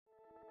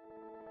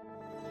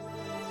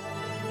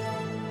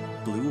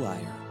Blue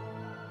Wire.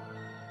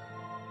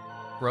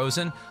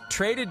 Rosen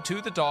traded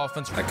to the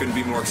Dolphins. I couldn't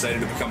be more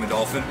excited to become a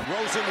Dolphin.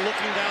 Rosen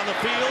looking down the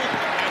field,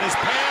 and his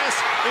pass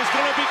is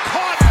going to be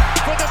caught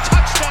for the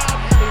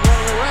touchdown. And he's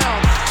running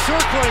around,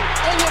 circling.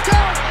 Oh, look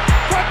out!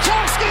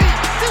 Gronkowski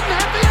didn't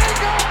have the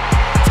angle.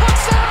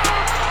 Touchdown!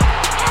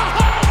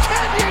 Oh,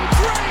 Kenyon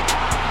Drake!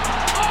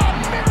 A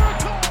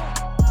miracle!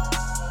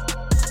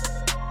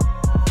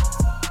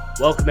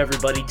 Welcome,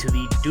 everybody, to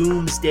the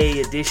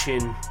Doomsday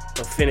edition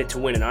of Fin It to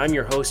Win. And I'm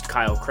your host,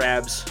 Kyle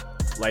Krabs,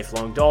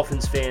 lifelong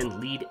Dolphins fan,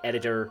 lead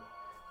editor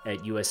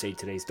at USA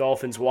Today's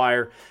Dolphins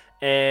Wire,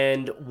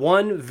 and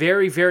one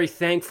very, very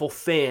thankful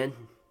fan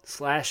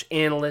slash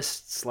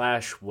analyst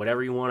slash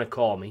whatever you want to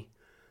call me,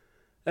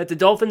 that the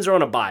Dolphins are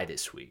on a bye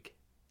this week.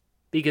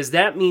 Because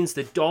that means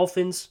the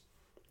Dolphins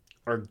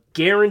are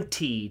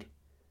guaranteed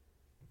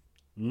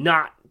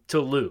not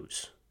to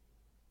lose.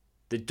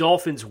 The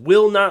Dolphins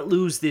will not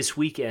lose this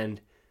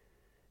weekend,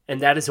 and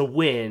that is a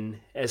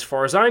win, as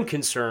far as I'm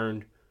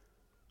concerned,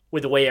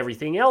 with the way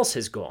everything else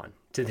has gone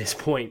to this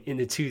point in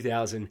the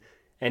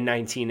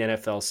 2019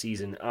 NFL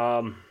season.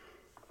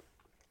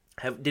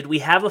 Did we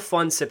have a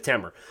fun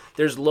September?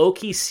 There's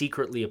low-key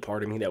secretly a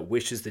part of me that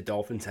wishes the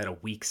Dolphins had a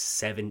Week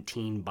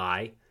 17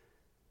 bye,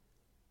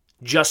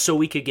 just so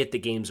we could get the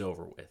games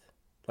over with.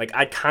 Like,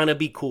 I'd kind of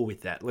be cool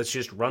with that. Let's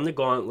just run the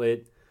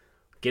gauntlet,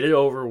 get it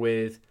over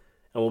with,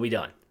 and we'll be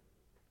done.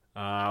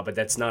 But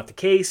that's not the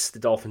case. The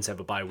Dolphins have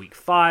a bye Week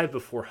 5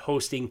 before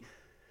hosting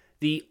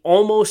the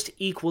almost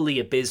equally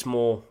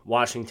abysmal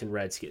Washington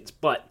Redskins.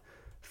 But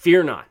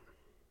fear not.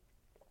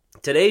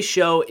 Today's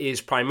show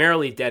is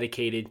primarily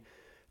dedicated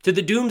to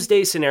the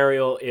doomsday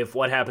scenario if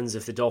what happens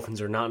if the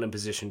Dolphins are not in a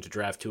position to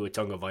draft Tua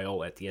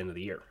Tagovailoa at the end of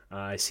the year.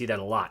 I see that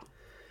a lot.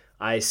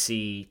 I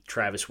see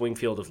Travis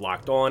Wingfield of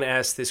Locked On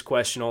ask this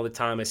question all the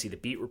time. I see the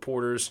beat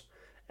reporters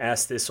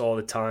ask this all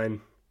the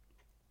time.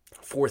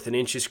 Fourth and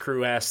Inches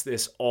crew asks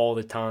this all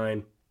the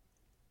time.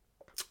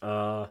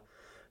 The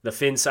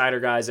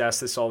Finsider guys ask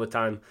this all the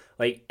time.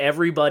 Like,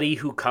 everybody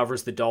who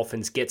covers the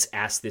Dolphins gets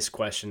asked this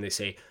question. They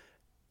say,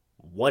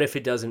 what if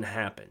it doesn't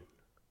happen?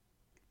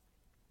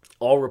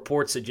 All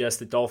reports suggest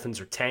the Dolphins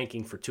are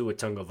tanking for Tua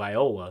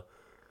Tagovailoa.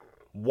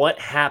 What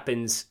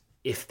happens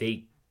if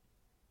they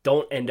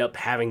don't end up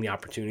having the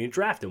opportunity to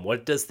draft him?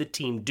 What does the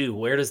team do?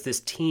 Where does this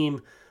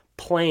team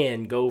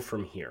plan go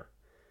from here?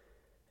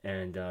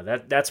 And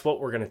that's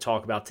what we're going to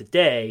talk about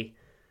today.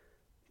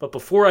 But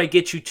before I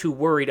get you too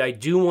worried, I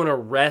do want to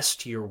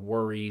rest your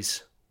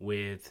worries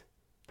with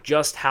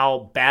just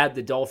how bad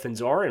the Dolphins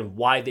are and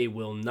why they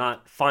will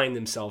not find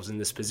themselves in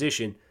this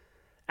position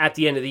at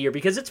the end of the year.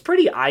 Because it's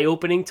pretty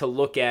eye-opening to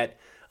look at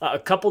a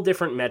couple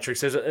different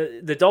metrics.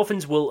 The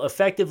Dolphins will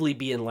effectively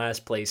be in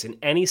last place in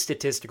any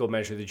statistical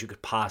measure that you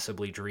could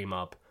possibly dream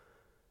up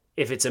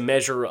if it's a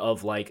measure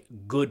of, like,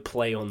 good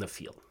play on the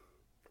field,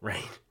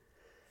 right?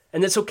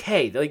 And that's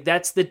okay. Like,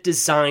 that's the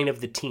design of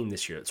the team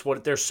this year. It's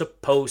what they're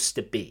supposed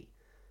to be.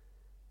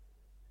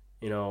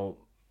 You know,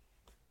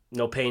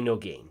 no pain, no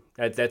gain.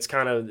 That's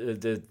kind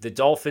of the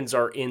Dolphins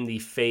are in the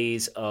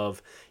phase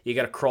of you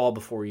got to crawl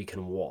before you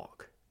can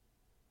walk.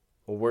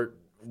 Well,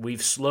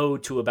 we've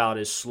slowed to about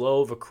as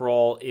slow of a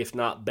crawl, if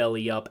not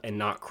belly up and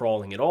not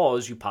crawling at all,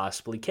 as you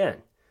possibly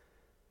can.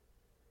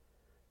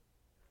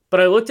 But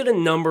I looked at a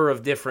number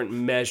of different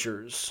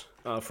measures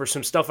for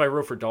some stuff I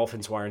wrote for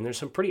Dolphins Wire, and there's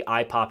some pretty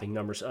eye-popping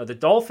numbers. The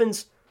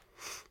Dolphins,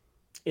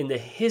 in the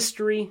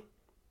history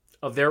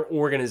of their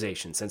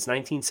organization since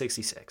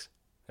 1966,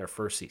 their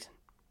first season,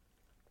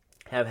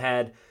 have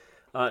had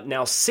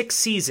now 6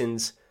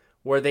 seasons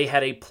where they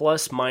had a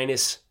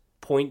plus-minus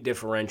point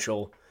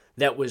differential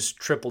that was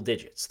triple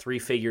digits, 3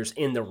 figures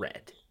in the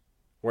red,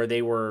 where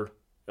they were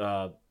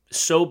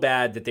so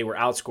bad that they were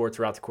outscored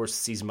throughout the course of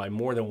the season by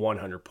more than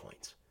 100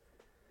 points.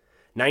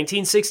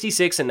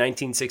 1966 and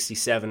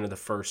 1967 are the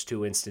first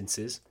 2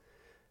 instances.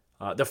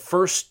 The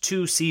first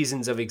 2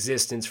 seasons of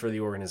existence for the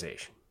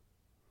organization.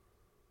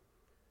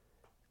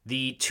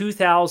 The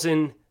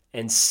 2007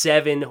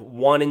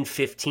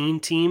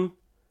 1-15 team,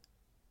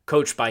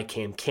 coached by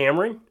Cam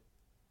Cameron.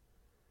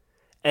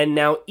 And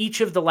now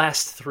each of the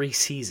last 3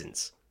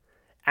 seasons,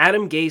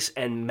 Adam Gase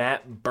and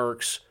Matt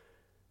Burke's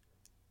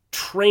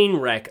train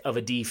wreck of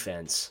a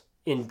defense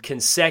in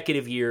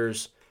consecutive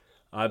years.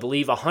 I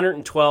believe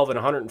 112 and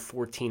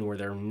 114 were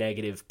their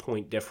negative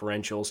point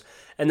differentials.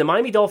 And the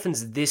Miami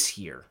Dolphins this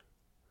year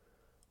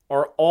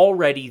are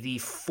already the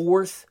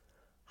 4th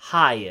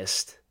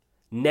highest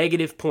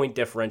negative point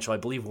differential, I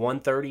believe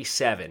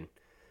 137,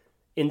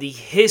 in the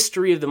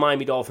history of the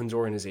Miami Dolphins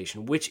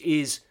organization, which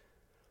is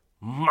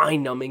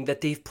mind-numbing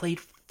that they've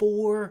played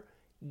 4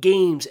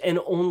 games and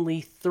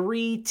only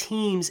 3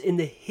 teams in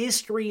the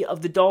history of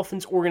the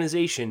Dolphins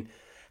organization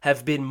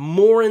have been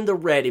more in the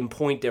red in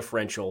point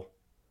differential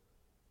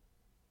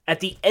at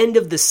the end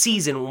of the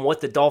season than what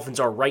the Dolphins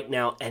are right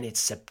now, and it's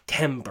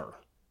September.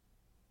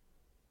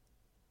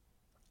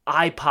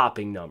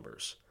 Eye-popping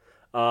numbers.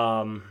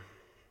 So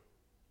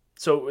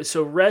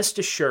rest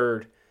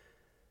assured,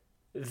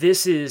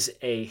 this is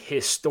a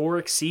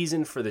historic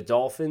season for the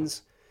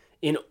Dolphins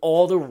in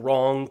all the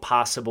wrong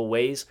possible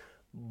ways,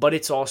 but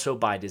it's also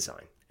by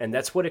design. And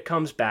that's what it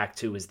comes back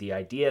to, is the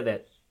idea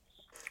that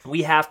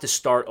we have to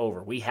start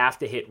over. We have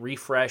to hit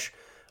refresh.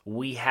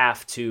 We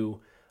have to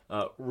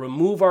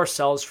remove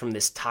ourselves from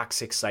this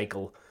toxic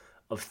cycle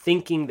of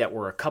thinking that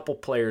we're a couple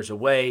players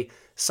away,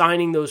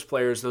 signing those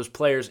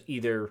players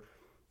either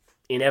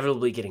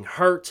inevitably getting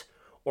hurt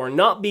or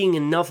not being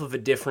enough of a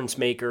difference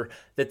maker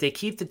that they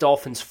keep the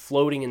Dolphins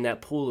floating in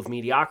that pool of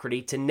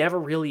mediocrity to never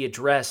really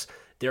address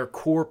their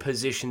core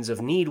positions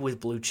of need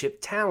with blue chip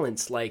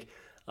talents like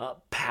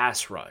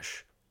pass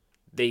rush.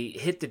 They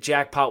hit the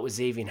jackpot with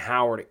Xavier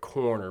Howard at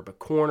corner, but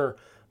corner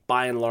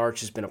by and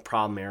large has been a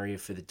problem area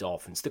for the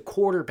Dolphins. The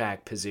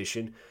quarterback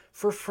position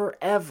for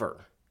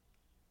forever.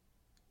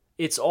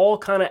 It's all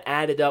kind of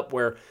added up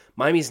where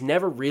Miami's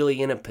never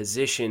really in a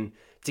position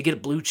to get a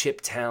blue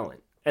chip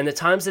talent. And the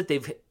times that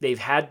they've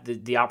had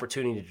the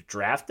opportunity to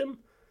draft them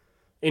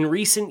in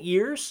recent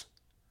years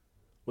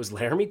was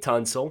Laramie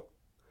Tunsil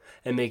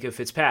and Micah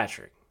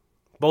Fitzpatrick,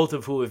 both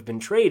of who have been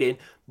traded.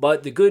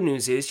 But the good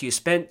news is you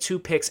spent 2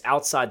 picks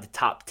outside the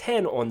top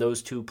 10 on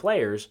those 2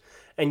 players,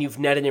 and you've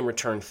netted in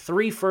return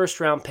 3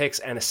 first-round picks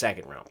and a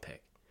second-round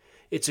pick.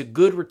 It's a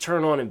good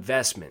return on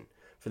investment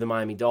for the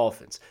Miami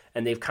Dolphins,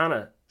 and they've kind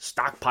of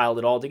stockpiled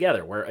it all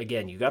together, where,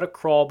 again, you got to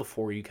crawl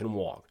before you can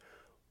walk.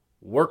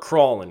 We're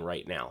crawling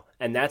right now,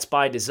 and that's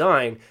by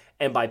design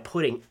and by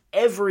putting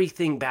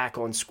everything back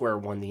on square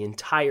one, the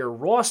entire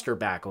roster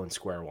back on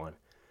square one.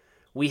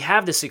 We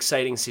have this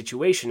exciting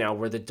situation now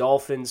where the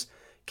Dolphins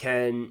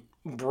can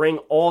bring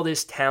all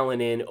this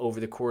talent in over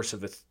the course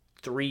of a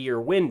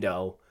 3-year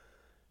window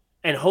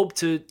and hope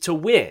to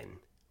win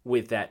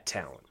with that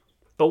talent.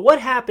 But what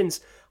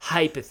happens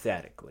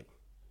hypothetically?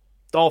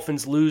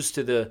 Dolphins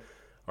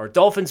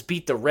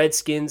beat the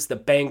Redskins, the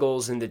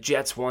Bengals, and the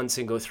Jets once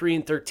and go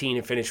 3-13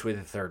 and finish with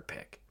a 3rd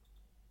pick.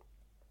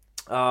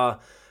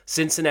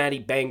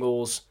 Cincinnati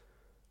Bengals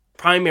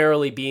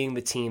primarily being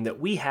the team that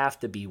we have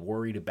to be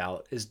worried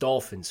about as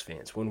Dolphins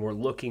fans when we're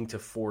looking to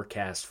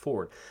forecast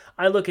forward.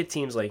 I look at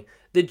teams like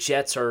the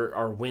Jets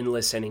are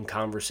winless and in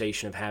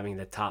conversation of having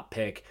the top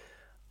pick.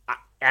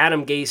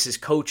 Adam Gase is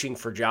coaching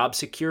for job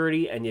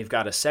security, and you've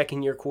got a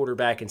second-year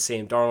quarterback in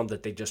Sam Darnold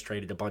that they just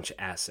traded a bunch of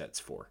assets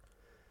for.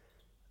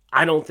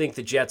 I don't think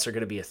the Jets are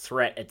going to be a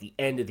threat at the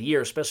end of the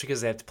year, especially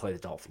because they have to play the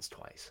Dolphins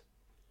twice.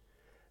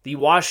 The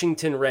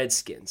Washington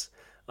Redskins.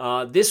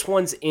 This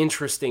one's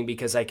interesting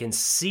because I can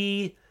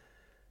see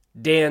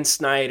Dan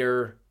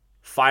Snyder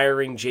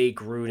firing Jay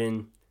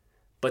Gruden,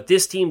 but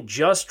this team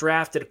just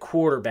drafted a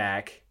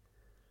quarterback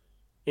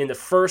in the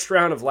first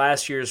round of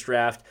last year's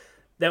draft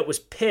that was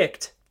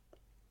picked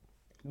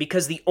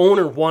because the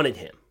owner wanted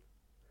him.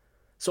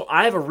 So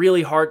I have a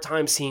really hard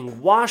time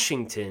seeing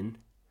Washington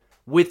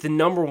with the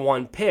number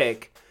 1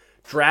 pick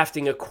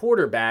drafting a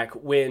quarterback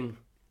when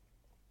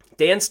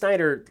Dan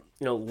Snyder,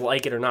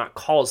 like it or not,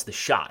 calls the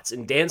shots.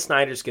 And Dan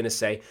Snyder's going to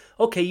say,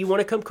 okay, you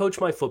want to come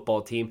coach my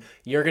football team,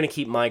 you're going to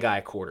keep my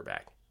guy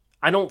quarterback.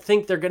 I don't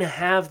think they're going to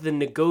have the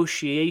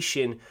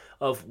negotiation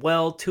of,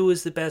 well, Tua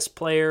is the best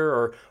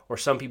player, or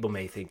some people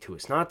may think Tua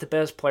is not the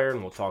best player,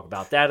 and we'll talk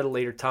about that at a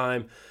later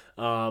time.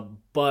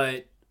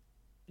 But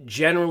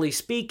generally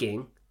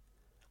speaking,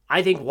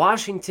 I think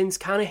Washington's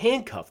kind of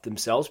handcuffed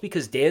themselves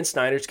because Dan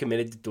Snyder's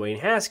committed to Dwayne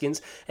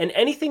Haskins, and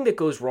anything that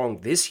goes wrong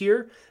this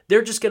year,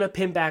 they're just going to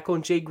pin back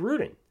on Jay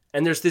Gruden.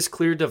 And there's this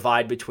clear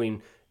divide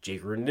between Jay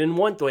Gruden didn't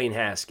want Dwayne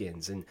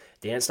Haskins, and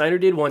Dan Snyder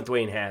did want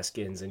Dwayne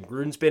Haskins, and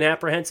Gruden's been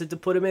apprehensive to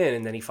put him in,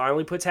 and then he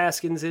finally puts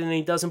Haskins in and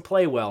he doesn't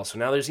play well, so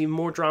now there's even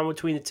more drama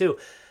between the two.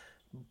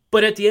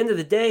 But at the end of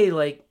the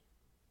day,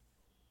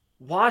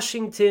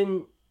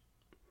 Washington,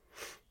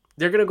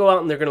 they're going to go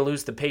out and they're going to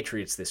lose the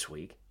Patriots this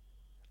week.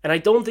 And I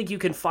don't think you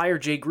can fire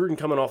Jay Gruden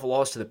coming off a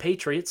loss to the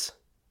Patriots.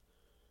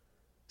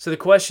 So the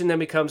question then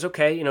becomes,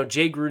 okay,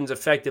 Jay Gruden's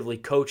effectively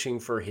coaching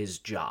for his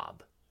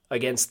job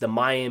against the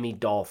Miami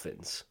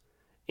Dolphins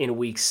in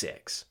Week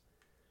 6.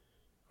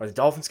 Are the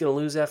Dolphins going to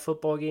lose that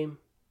football game?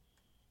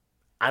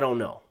 I don't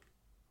know.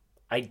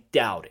 I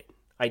doubt it.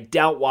 I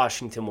doubt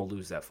Washington will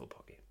lose that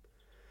football game.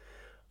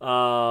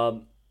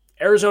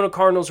 Arizona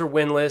Cardinals are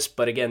winless,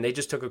 but again, they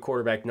just took a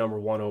quarterback number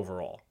 1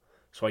 overall.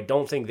 So I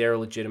don't think they're a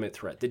legitimate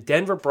threat. The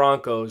Denver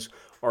Broncos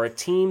are a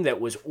team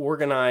that was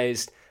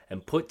organized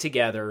and put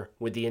together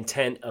with the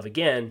intent of,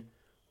 again,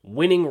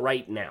 winning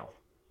right now.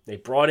 They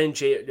brought in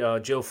Joe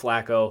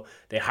Flacco.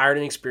 They hired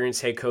an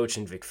experienced head coach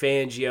in Vic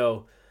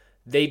Fangio.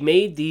 They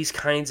made these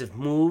kinds of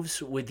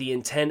moves with the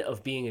intent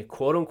of being a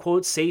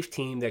quote-unquote safe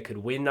team that could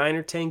win 9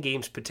 or 10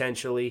 games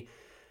potentially.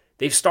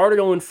 They've started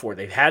 0-4.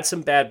 They've had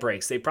some bad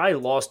breaks. They probably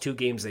lost 2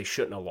 games they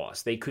shouldn't have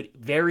lost. They could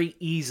very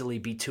easily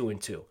be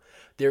 2-2.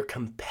 They're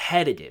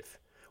competitive,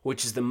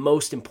 which is the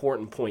most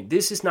important point.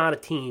 This is not a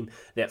team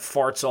that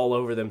farts all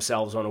over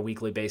themselves on a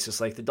weekly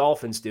basis like the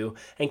Dolphins do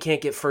and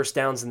can't get first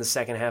downs in the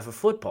second half of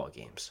football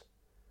games.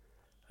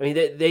 I mean,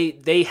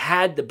 they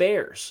had the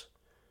Bears.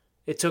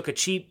 It took a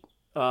cheap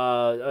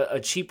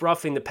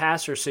roughing the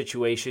passer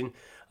situation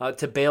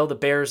to bail the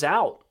Bears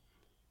out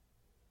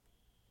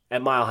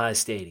at Mile High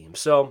Stadium.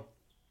 So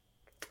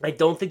I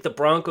don't think the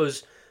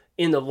Broncos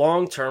in the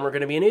long term are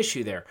going to be an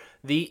issue there.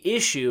 The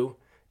issue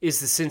is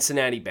the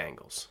Cincinnati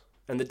Bengals.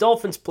 And the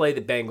Dolphins play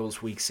the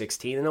Bengals week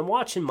 16. And I'm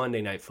watching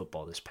Monday Night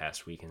Football this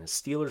past weekend. The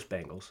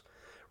Steelers-Bengals.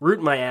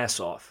 Rooting my ass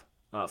off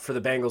for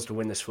the Bengals to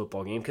win this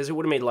football game because it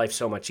would have made life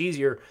so much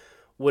easier.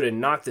 Would have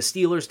knocked the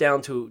Steelers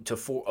down to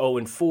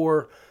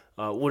 0-4.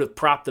 Would have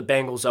propped the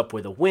Bengals up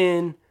with a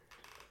win.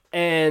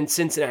 And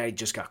Cincinnati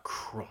just got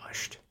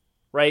crushed.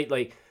 Right?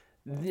 Like,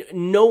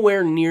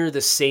 nowhere near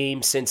the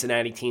same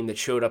Cincinnati team that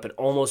showed up and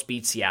almost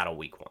beat Seattle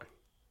week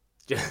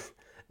 1.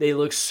 They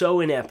look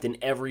so inept in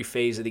every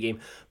phase of the game.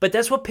 But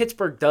that's what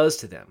Pittsburgh does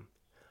to them.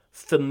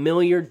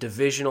 Familiar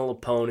divisional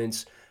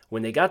opponents,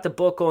 when they got the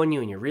book on you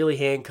and you're really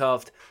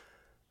handcuffed,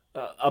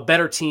 a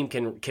better team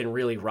can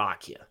really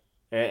rock you.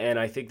 And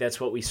I think that's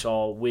what we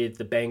saw with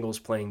the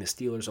Bengals playing the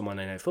Steelers on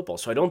Monday Night Football.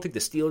 So I don't think the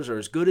Steelers are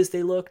as good as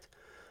they looked.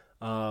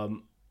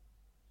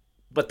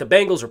 But the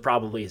Bengals are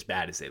probably as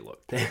bad as they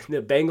look.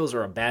 The Bengals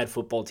are a bad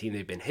football team.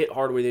 They've been hit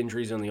hard with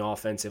injuries on the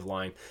offensive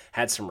line,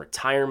 had some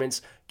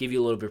retirements. Give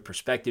you a little bit of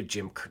perspective,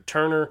 Jim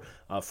Turner,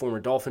 former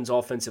Dolphins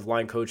offensive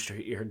line coach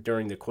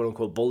during the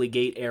quote-unquote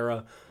Bullygate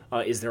era,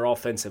 is their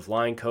offensive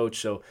line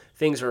coach. So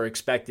things are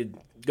expected,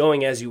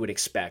 going as you would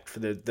expect for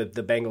the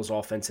Bengals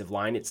offensive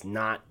line. It's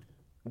not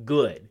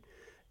good.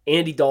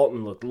 Andy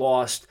Dalton looked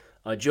lost.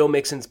 Joe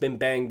Mixon's been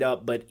banged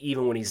up, but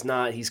even when he's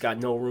not, he's got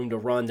no room to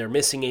run. They're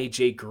missing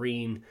A.J.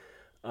 Green.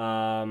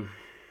 The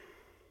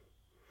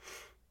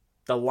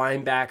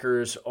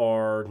linebackers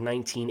are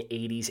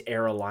 1980s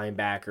era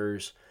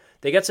linebackers.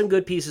 They got some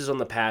good pieces on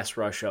the pass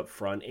rush up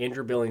front.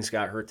 Andrew Billings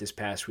got hurt this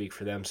past week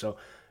for them, so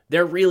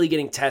they're really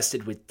getting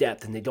tested with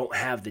depth, and they don't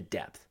have the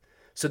depth.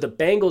 So the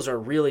Bengals are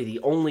really the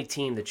only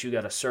team that you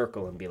got to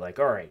circle and be like,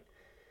 all right,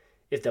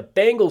 if the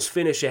Bengals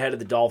finish ahead of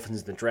the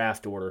Dolphins in the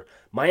draft order,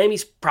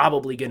 Miami's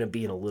probably going to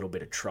be in a little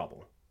bit of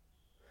trouble.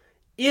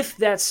 If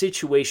that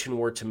situation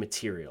were to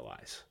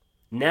materialize,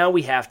 now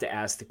we have to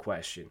ask the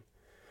question,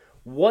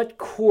 what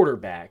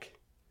quarterback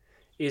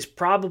is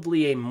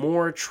probably a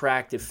more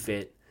attractive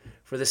fit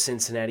for the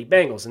Cincinnati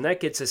Bengals? And that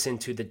gets us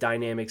into the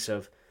dynamics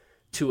of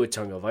Tua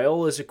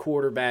Tagovailoa as a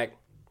quarterback,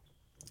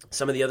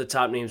 some of the other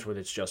top names, whether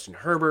it's Justin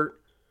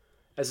Herbert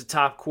as a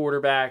top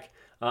quarterback.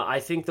 I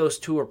think those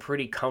two are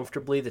pretty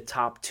comfortably the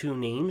top two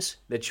names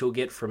that you'll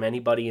get from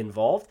anybody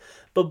involved.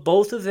 But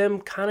both of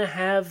them kind of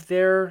have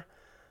their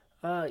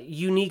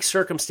unique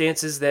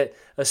circumstances that,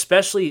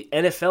 especially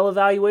NFL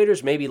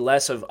evaluators, maybe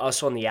less of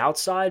us on the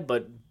outside,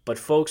 but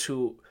folks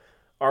who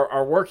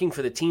are working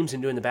for the teams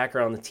and doing the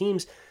background on the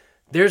teams,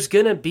 there's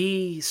going to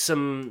be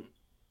some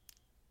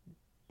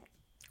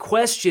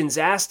questions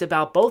asked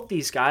about both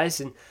these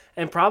guys,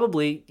 and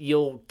probably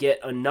you'll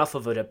get enough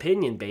of an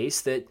opinion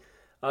base that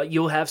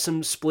you'll have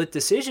some split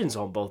decisions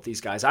on both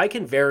these guys. I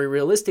can very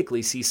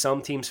realistically see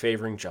some teams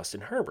favoring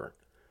Justin Herbert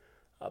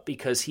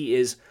because he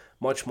is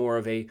much more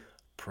of a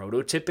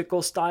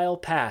prototypical style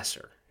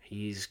passer.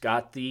 He's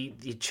got he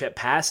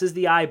passes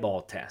the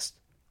eyeball test.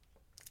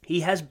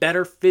 He has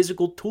better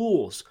physical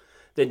tools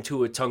than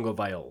Tua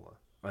Tagovailoa.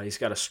 He's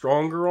got a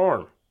stronger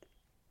arm.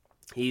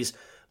 He's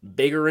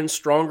bigger and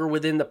stronger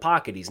within the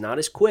pocket. He's not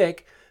as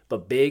quick,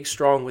 but big,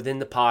 strong within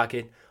the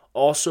pocket.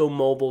 Also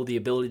mobile, the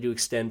ability to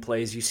extend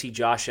plays. You see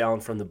Josh Allen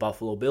from the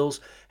Buffalo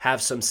Bills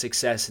have some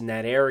success in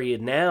that area.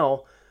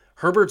 Now,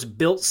 Herbert's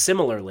built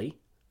similarly,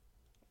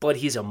 but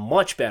he's a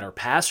much better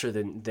passer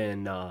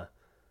than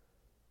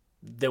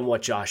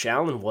what Josh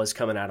Allen was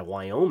coming out of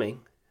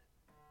Wyoming.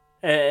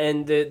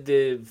 And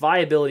the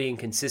viability and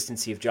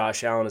consistency of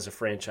Josh Allen as a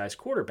franchise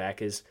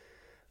quarterback is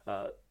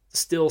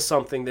still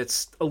something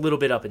that's a little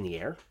bit up in the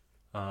air.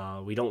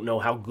 We don't know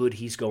how good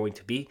he's going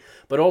to be.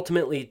 But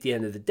ultimately, at the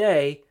end of the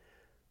day,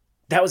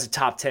 that was a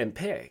top 10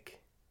 pick.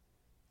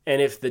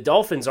 And if the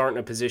Dolphins aren't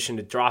in a position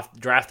to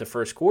draft the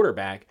first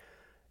quarterback,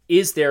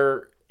 is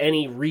there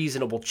any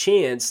reasonable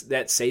chance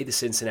that, say, the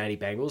Cincinnati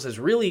Bengals is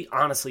really,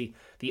 honestly,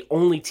 the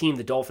only team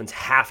the Dolphins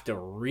have to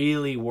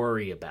really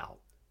worry about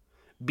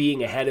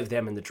being ahead of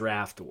them in the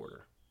draft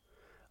order?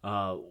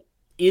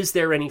 Is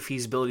there any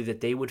feasibility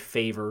that they would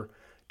favor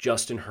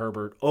Justin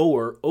Herbert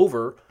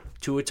over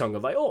Tua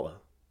Tagovailoa?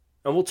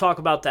 And we'll talk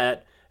about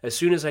that as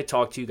soon as I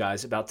talk to you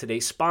guys about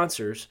today's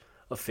sponsors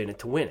of Fin It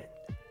to Win It.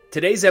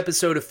 Today's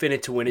episode of Fin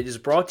It to Win It is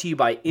brought to you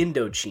by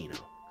Indochino.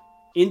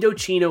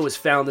 Indochino is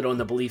founded on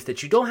the belief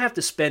that you don't have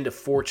to spend a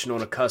fortune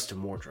on a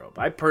custom wardrobe.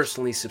 I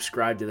personally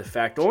subscribe to the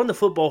fact on the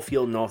football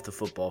field and off the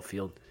football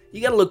field,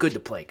 you gotta look good to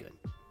play good.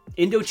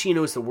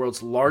 Indochino is the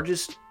world's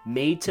largest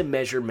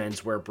made-to-measure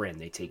menswear brand.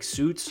 They take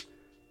suits,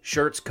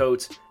 shirts,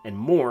 coats, and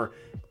more,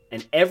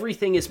 and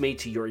everything is made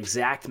to your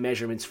exact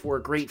measurements for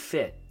a great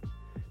fit.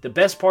 The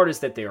best part is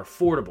that they are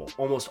affordable.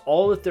 Almost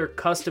all of their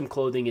custom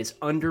clothing is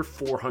under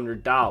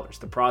 $400.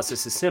 The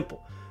process is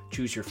simple.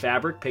 Choose your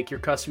fabric, pick your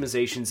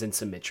customizations, and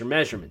submit your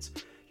measurements.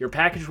 Your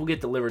package will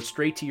get delivered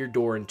straight to your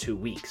door in 2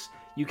 weeks.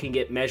 You can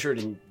get measured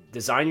and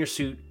design your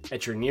suit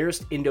at your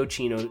nearest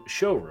Indochino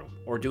showroom,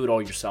 or do it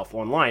all yourself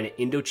online at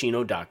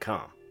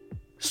Indochino.com.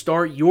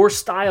 Start your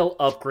style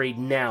upgrade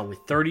now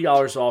with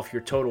 $30 off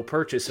your total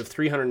purchase of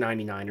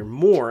 $399 or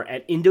more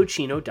at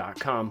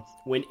Indochino.com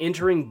when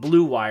entering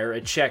Blue Wire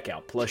at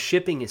checkout. Plus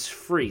shipping is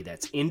free.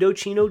 That's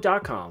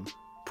Indochino.com.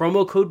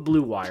 Promo code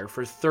BLUEWIRE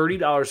for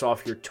 $30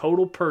 off your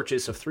total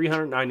purchase of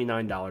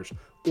 $399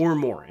 or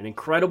more. An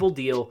incredible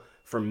deal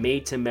for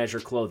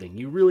made-to-measure clothing.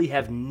 You really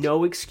have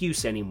no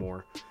excuse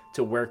anymore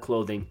to wear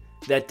clothing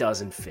that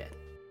doesn't fit.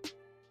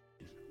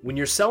 When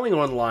you're selling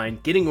online,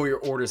 getting all your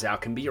orders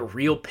out can be a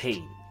real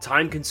pain.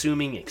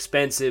 Time-consuming,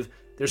 expensive.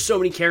 There's so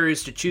many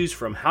carriers to choose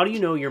from. How do you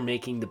know you're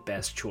making the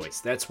best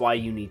choice? That's why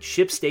you need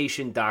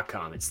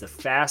ShipStation.com. It's the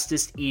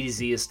fastest,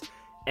 easiest,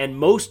 and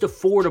most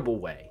affordable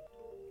way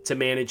to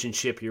manage and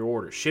ship your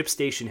orders.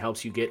 ShipStation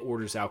helps you get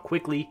orders out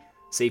quickly,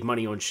 save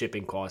money on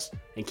shipping costs,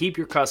 and keep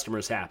your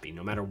customers happy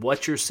no matter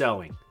what you're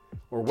selling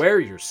or where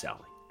you're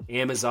selling.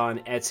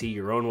 Amazon, Etsy,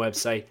 your own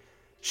website.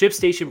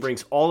 ShipStation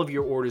brings all of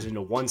your orders into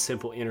one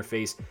simple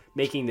interface,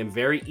 making them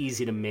very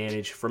easy to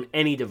manage from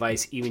any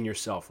device, even your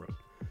cell phone.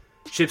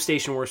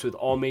 ShipStation works with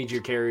all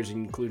major carriers,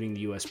 including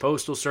the U.S.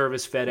 Postal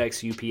Service,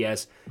 FedEx,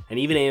 UPS, and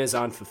even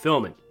Amazon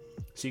Fulfillment,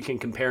 so you can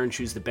compare and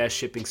choose the best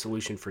shipping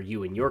solution for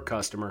you and your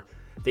customer.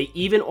 They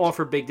even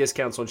offer big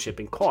discounts on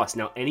shipping costs.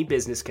 Now, any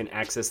business can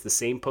access the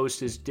same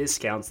postage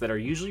discounts that are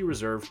usually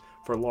reserved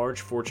for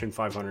large Fortune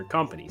 500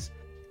 companies.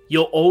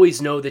 You'll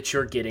always know that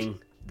you're getting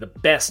the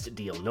best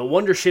deal. No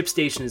wonder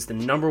ShipStation is the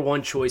number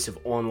one choice of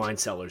online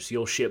sellers.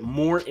 You'll ship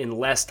more in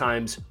less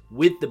times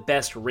with the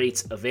best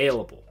rates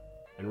available.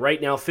 And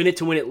right now, Fin It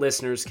to Win It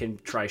listeners can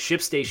try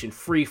ShipStation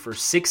free for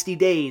 60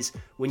 days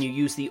when you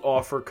use the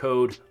offer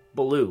code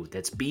BLUE.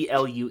 That's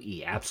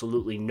BLUE.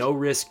 Absolutely no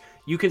risk.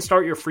 You can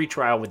start your free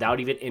trial without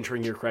even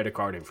entering your credit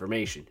card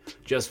information.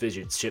 Just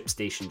visit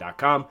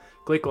ShipStation.com,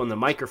 click on the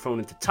microphone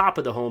at the top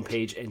of the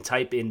homepage, and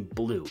type in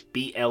BLUE,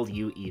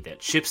 BLUE.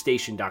 That's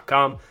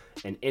ShipStation.com,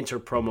 and enter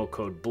promo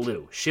code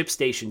BLUE.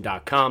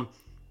 ShipStation.com.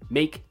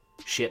 Make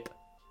ship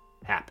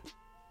happen.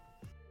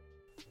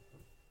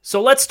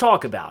 So let's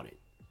talk about it.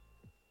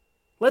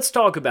 Let's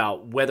talk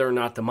about whether or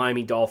not the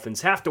Miami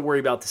Dolphins have to worry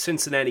about the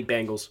Cincinnati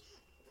Bengals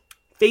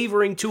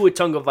favoring Tua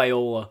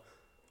Tagovailoa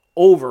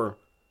over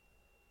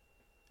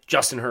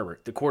Justin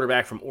Herbert, the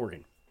quarterback from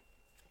Oregon.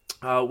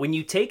 When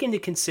you take into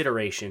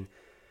consideration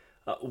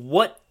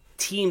what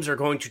teams are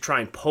going to try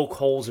and poke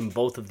holes in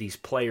both of these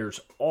players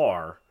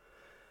are,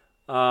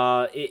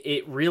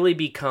 it really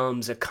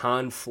becomes a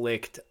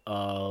conflict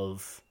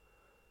of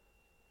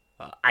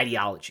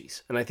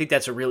ideologies. And I think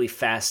that's a really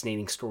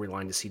fascinating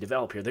storyline to see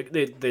develop here.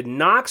 The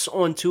knocks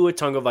on Tua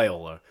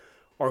Tagovailoa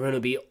are going to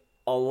be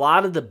a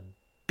lot of the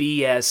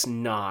BS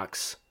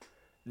knocks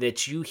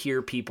that you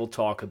hear people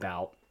talk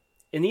about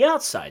in the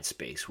outside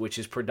space, which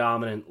is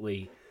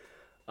predominantly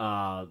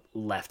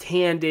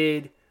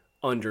left-handed,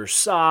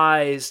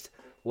 undersized,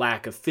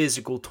 lack of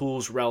physical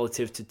tools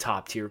relative to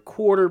top-tier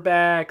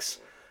quarterbacks.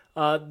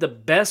 The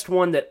best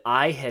one that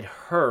I had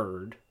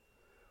heard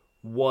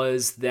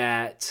was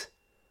that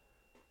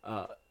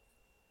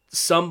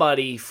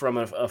somebody from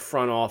a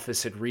front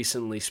office had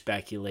recently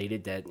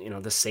speculated that,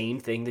 the same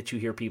thing that you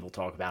hear people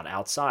talk about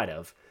outside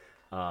of,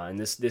 and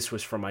this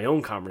was from my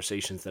own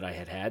conversations that I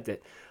had,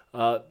 that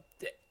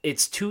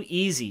it's too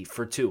easy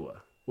for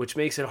Tua, which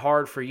makes it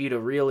hard for you to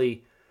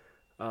really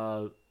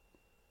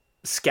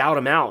scout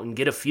him out and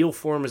get a feel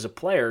for him as a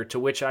player, to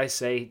which I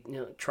say,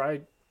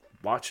 try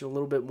watching a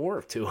little bit more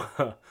of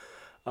Tua.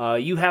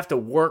 You have to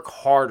work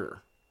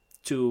harder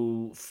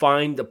to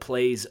find the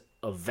plays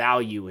of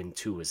value in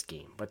Tua's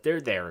game, but they're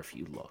there if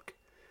you look.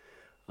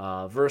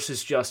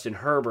 Versus Justin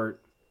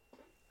Herbert,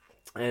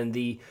 and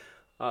the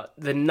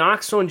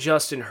knocks on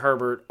Justin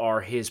Herbert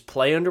are his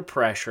play under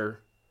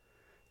pressure,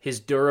 his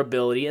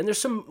durability, and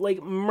there's some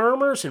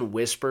murmurs and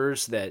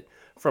whispers that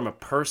from a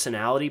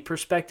personality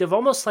perspective,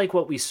 almost like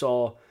what we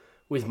saw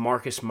with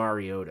Marcus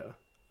Mariota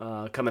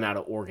coming out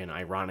of Oregon,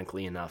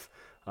 ironically enough,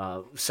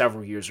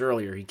 several years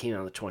earlier. He came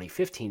out of the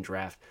 2015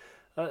 draft,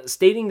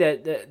 stating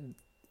that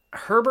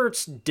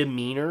Herbert's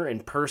demeanor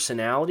and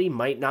personality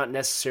might not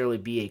necessarily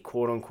be a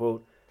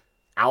quote-unquote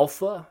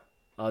alpha.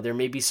 There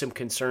may be some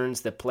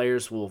concerns that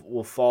players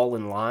will fall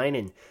in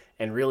line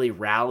and really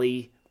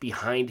rally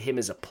behind him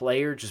as a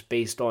player just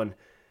based on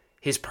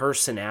his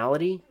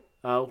personality,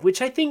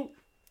 which I think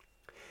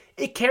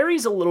it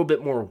carries a little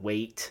bit more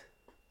weight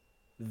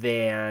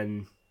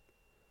than,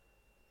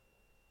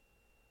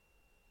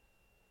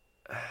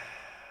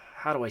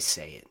 how do I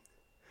say it?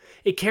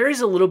 It carries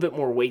a little bit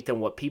more weight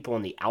than what people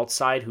on the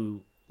outside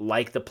who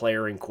like the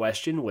player in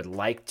question would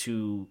like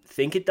to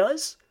think it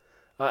does.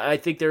 I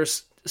think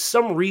there's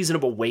some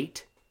reasonable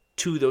weight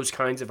to those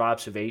kinds of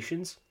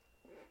observations.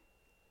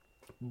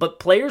 But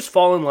players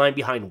fall in line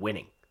behind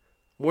winning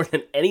more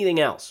than anything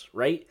else,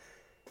 right?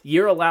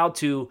 You're allowed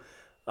to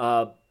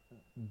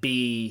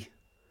be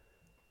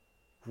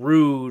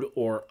rude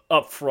or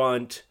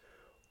upfront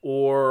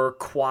or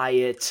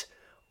quiet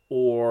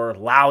or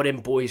loud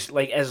and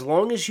boisterous. As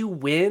long as you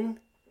win,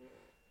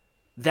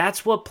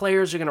 that's what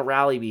players are going to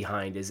rally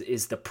behind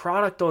is the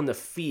product on the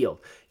field.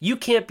 You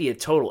can't be a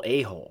total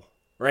a-hole,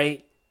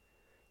 right?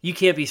 You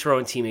can't be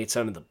throwing teammates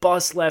under the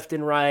bus left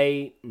and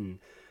right.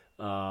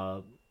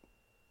 But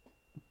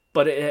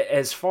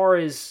as far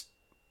as,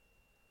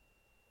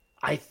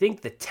 I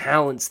think the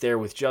talent's there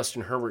with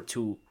Justin Herbert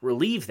to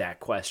relieve that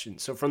question.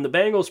 So from the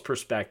Bengals'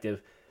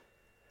 perspective,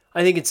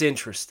 I think it's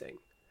interesting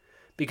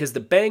because the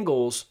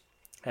Bengals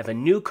have a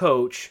new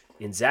coach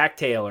in Zach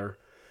Taylor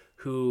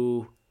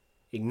who,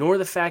 ignore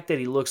the fact that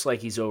he looks like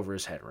he's over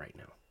his head right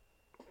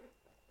now.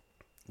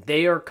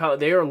 They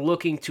are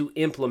looking to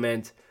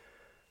implement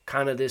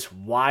kind of this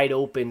wide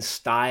open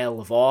style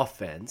of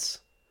offense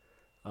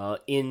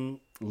in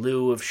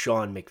lieu of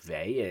Sean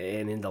McVay,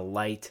 and in the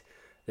light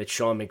that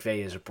Sean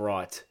McVay has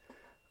brought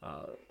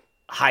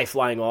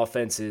high-flying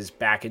offenses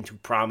back into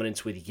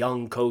prominence with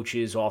young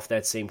coaches off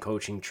that same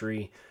coaching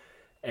tree.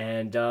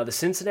 And the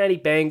Cincinnati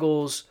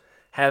Bengals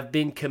have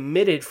been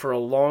committed for a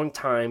long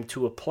time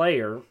to a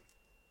player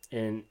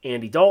in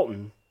Andy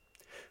Dalton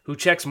who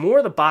checks more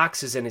of the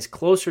boxes and is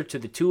closer to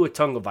the Tua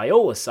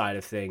Tagovailoa side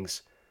of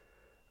things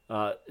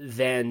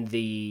than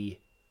the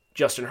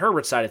Justin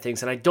Herbert side of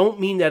things. And I don't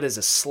mean that as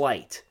a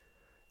slight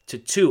to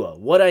Tua.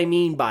 What I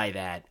mean by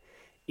that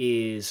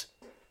is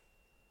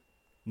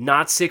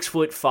not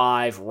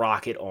 6'5",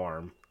 rocket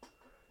arm,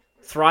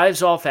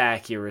 thrives off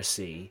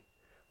accuracy,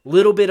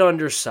 little bit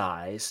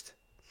undersized.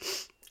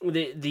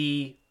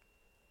 The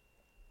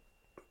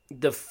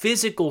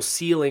physical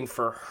ceiling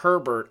for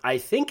Herbert, I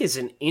think, is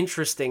an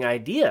interesting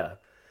idea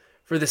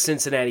for the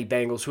Cincinnati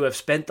Bengals, who have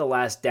spent the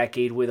last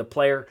decade with a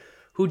player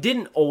who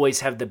didn't always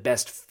have the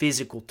best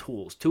physical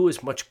tools. Tua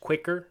is much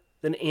quicker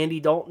than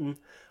Andy Dalton.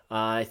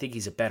 I think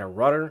he's a better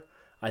runner.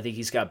 I think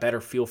he's got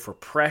better feel for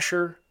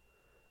pressure.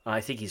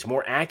 I think he's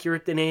more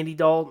accurate than Andy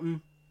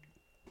Dalton.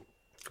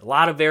 A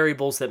lot of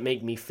variables that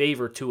make me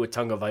favor Tua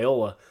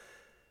Tagovailoa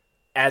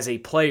as a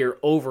player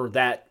over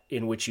that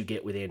in which you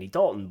get with Andy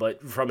Dalton.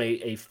 But from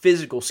a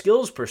physical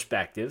skills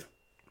perspective,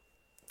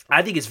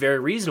 I think it's very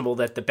reasonable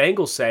that the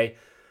Bengals say,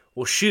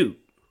 well, shoot,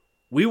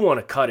 we want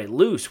to cut it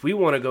loose. We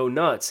want to go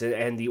nuts.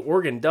 And the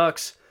Oregon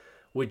Ducks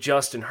with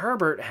Justin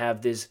Herbert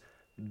have this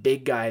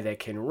big guy that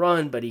can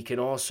run, but he can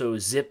also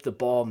zip the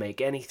ball, make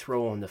any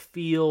throw on the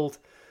field.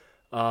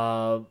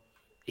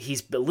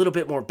 He's a little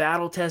bit more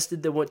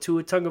battle-tested than what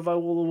Tua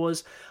Tagovailoa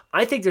was.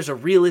 I think there's a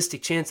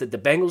realistic chance that the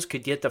Bengals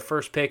could get the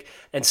first pick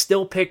and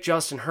still pick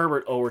Justin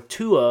Herbert over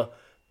Tua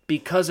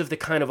because of the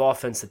kind of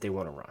offense that they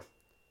want to run.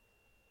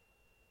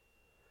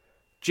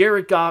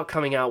 Jared Goff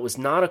coming out was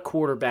not a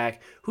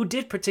quarterback who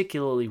did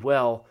particularly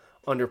well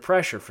under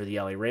pressure for the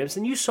LA Rams,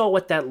 and you saw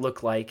what that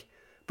looked like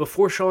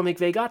before Sean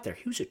McVay got there.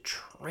 He was a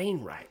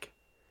train wreck.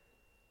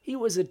 He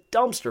was a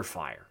dumpster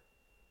fire.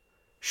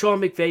 Sean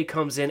McVay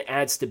comes in,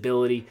 adds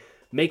stability,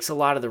 makes a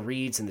lot of the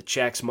reads and the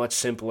checks much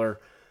simpler,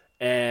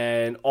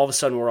 and all of a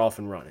sudden we're off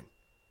and running.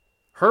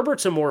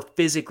 Herbert's a more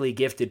physically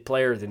gifted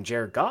player than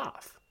Jared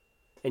Goff.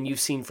 And you've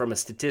seen from a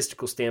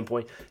statistical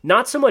standpoint,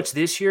 not so much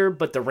this year,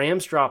 but the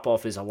Rams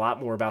drop-off is a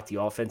lot more about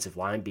the offensive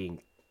line being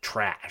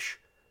trash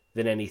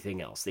than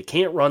anything else. They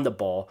can't run the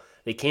ball.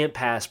 They can't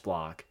pass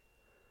block.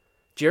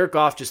 Jared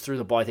Goff just threw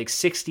the ball, I think,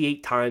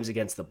 68 times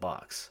against the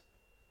Bucs.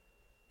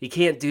 You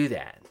can't do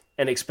that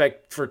and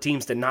expect for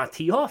teams to not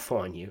tee off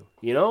on you,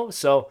 you know?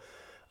 So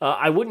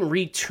I wouldn't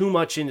read too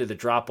much into the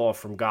drop-off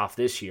from Goff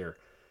this year.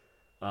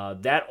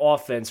 That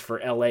offense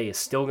for LA is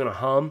still going to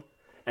hum,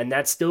 and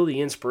that's still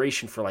the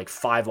inspiration for like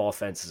 5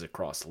 offenses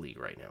across the league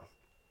right now.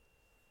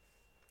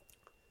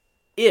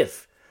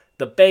 If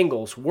the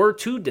Bengals were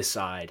to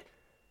decide,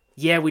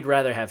 yeah, we'd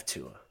rather have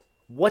Tua,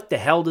 what the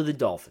hell do the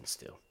Dolphins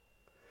do?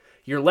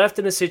 You're left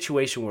in a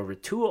situation where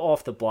with Tua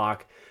off the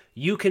block,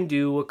 you can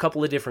do a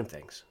couple of different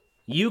things.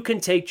 You can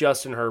take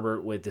Justin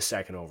Herbert with the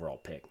 2nd overall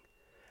pick.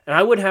 And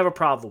I wouldn't have a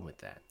problem with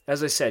that.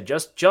 As I said,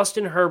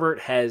 Justin Herbert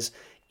has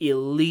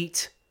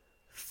elite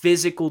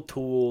physical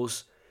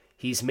tools.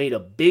 He's made a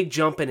big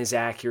jump in his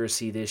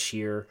accuracy this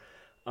year.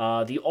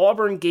 The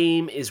Auburn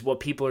game is what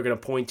people are going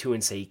to point to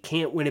and say he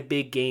can't win a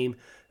big game.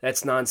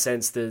 That's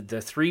nonsense. The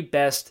 3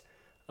 best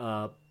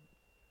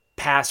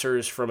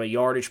passers from a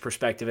yardage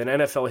perspective in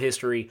NFL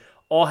history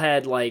all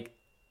had like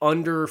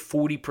under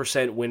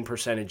 40% win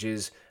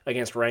percentages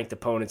against ranked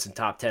opponents and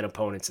top 10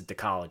 opponents at the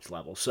college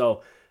level.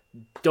 So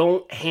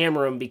don't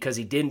hammer him because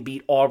he didn't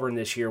beat Auburn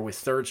this year with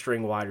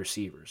 3rd-string wide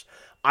receivers.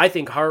 I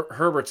think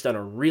Herbert's done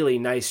a really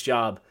nice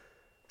job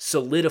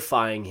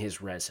solidifying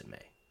his resume.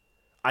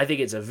 I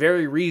think it's a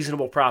very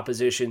reasonable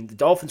proposition. The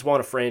Dolphins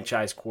want a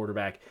franchise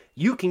quarterback.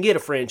 You can get a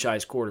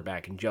franchise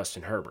quarterback in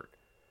Justin Herbert.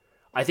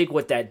 I think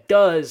what that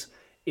does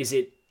is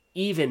it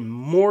even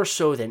more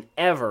so than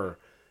ever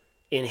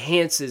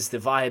enhances the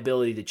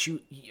viability that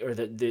you, or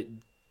the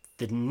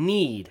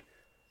need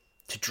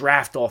to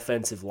draft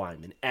offensive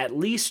linemen. At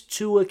least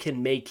Tua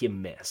can make you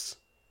miss.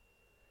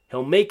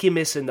 He'll make you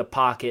miss in the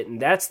pocket, and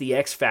that's the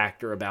X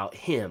factor about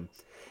him.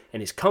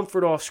 And his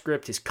comfort off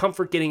script, his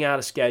comfort getting out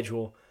of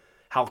schedule,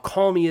 how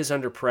calm he is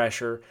under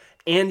pressure,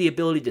 and the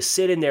ability to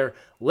sit in there,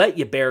 let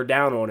you bear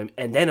down on him,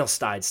 and then he'll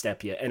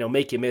sidestep you, and he'll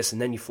make you miss,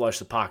 and then you flush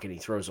the pocket and he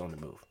throws on the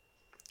move.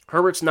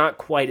 Herbert's not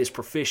quite as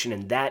proficient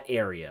in that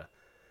area,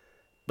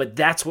 But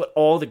that's what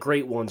all the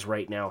great ones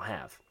right now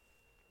have.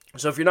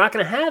 So if you're not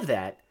going to have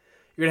that,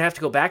 you're going to have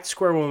to go back to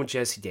square one with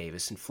Jesse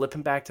Davis and flip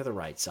him back to the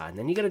right side. And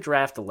then you got to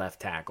draft a left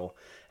tackle,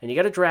 and you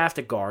got to draft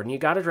a guard, and you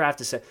got to draft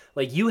a set.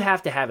 Like, you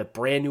have to have a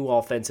brand new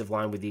offensive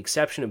line with the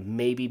exception of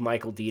maybe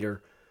Michael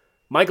Dieter.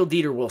 Michael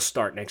Dieter will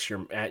start next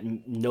year,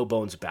 no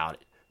bones about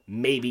it.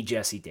 Maybe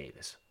Jesse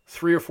Davis.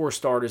 3 or 4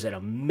 starters at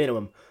a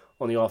minimum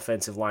on the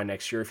offensive line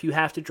next year if you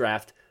have to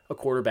draft a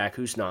quarterback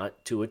who's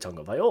not Tua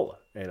Tagovailoa.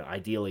 And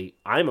ideally,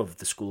 I'm of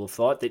the school of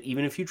thought that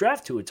even if you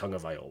draft Tua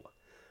Tagovailoa,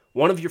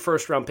 one of your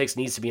first-round picks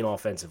needs to be an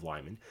offensive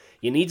lineman.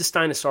 You need to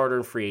sign a starter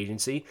in free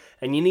agency,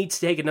 and you need to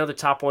take another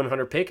top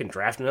 100 pick and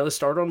draft another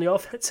starter on the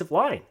offensive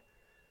line.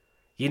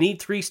 You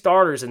need 3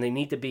 starters, and they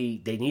need to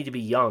be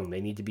young.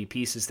 They need to be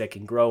pieces that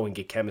can grow and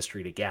get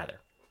chemistry together,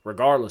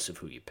 regardless of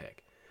who you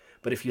pick.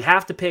 But if you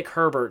have to pick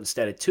Herbert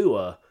instead of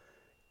Tua,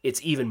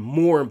 it's even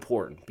more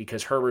important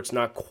because Herbert's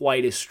not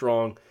quite as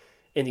strong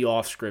in the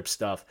off-script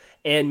stuff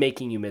and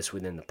making you miss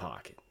within the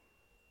pocket.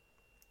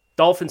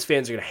 Dolphins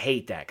fans are going to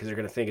hate that because they're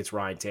going to think it's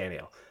Ryan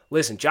Tannehill.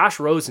 Listen, Josh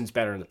Rosen's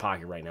better in the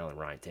pocket right now than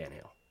Ryan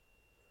Tannehill.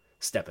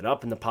 Stepping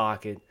up in the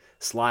pocket,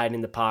 sliding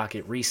in the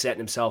pocket, resetting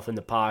himself in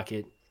the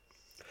pocket.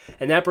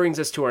 And that brings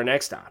us to our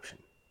next option.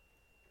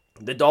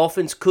 The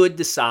Dolphins could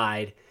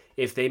decide,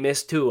 if they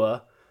miss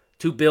Tua,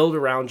 to build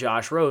around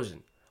Josh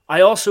Rosen.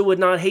 I also would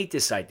not hate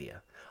this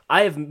idea.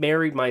 I have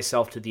married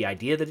myself to the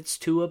idea that it's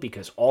Tua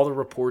because all the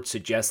reports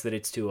suggest that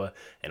it's Tua,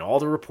 and all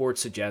the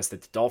reports suggest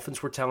that the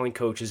Dolphins were telling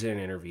coaches in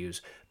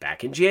interviews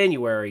back in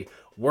January,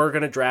 we're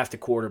going to draft a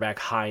quarterback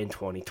high in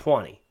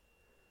 2020.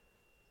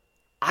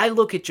 I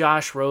look at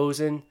Josh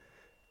Rosen,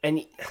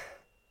 and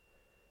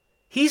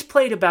he's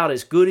played about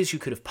as good as you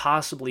could have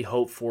possibly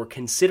hoped for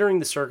considering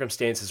the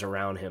circumstances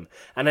around him.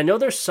 And I know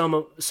there's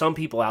some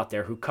people out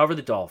there who cover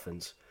the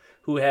Dolphins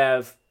who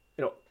have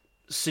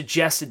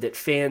suggested that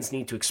fans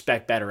need to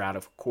expect better out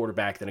of a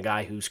quarterback than a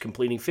guy who's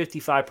completing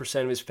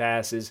 55% of his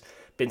passes,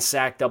 been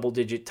sacked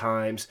double-digit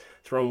times,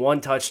 thrown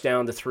 1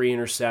 touchdown to 3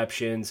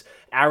 interceptions,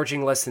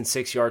 averaging less than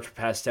 6 yards per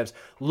pass attempts.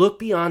 Look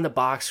beyond the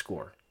box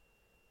score,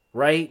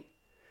 right?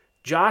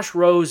 Josh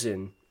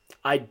Rosen,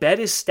 I bet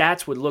his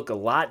stats would look a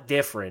lot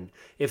different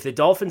if the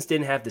Dolphins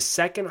didn't have the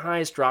second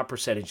highest drop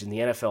percentage in the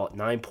NFL at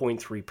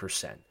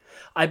 9.3%.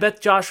 I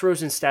bet Josh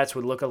Rosen's stats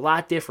would look a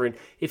lot different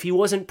if he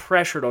wasn't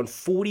pressured on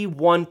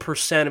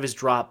 41% of his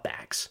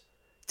dropbacks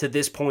to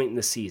this point in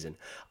the season.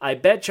 I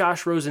bet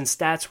Josh Rosen's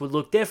stats would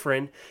look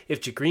different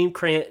if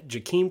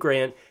Jakeem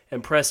Grant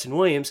and Preston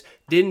Williams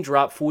didn't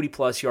drop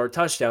 40-plus yard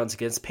touchdowns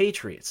against the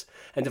Patriots,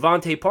 and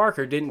Devontae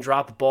Parker didn't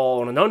drop a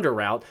ball on an under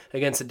route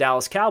against the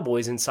Dallas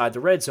Cowboys inside the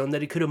red zone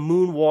that he could have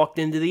moonwalked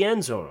into the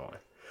end zone on.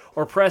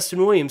 Or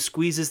Preston Williams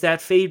squeezes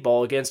that fade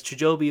ball against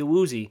Chidobe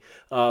Awuzie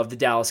of the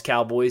Dallas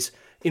Cowboys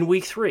in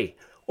Week 3.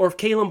 Or if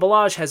Kalen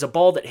Ballage has a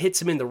ball that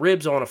hits him in the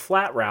ribs on a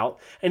flat route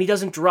and he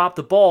doesn't drop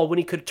the ball when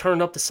he could have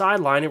turned up the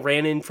sideline and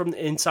ran in from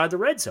inside the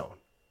red zone.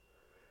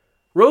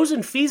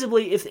 Rosen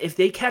feasibly, if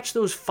they catch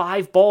those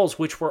 5 balls,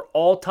 which were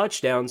all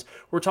touchdowns,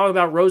 we're talking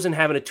about Rosen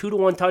having a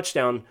 2-to-1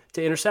 touchdown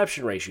to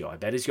interception ratio. I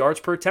bet his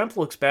yards per attempt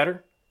looks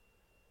better.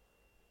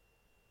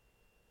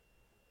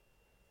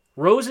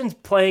 Rosen's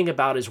playing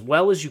about as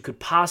well as you could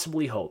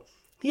possibly hope.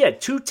 He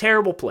had 2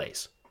 terrible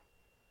plays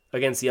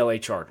against the LA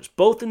Chargers,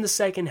 both in the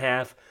second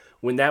half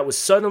when that was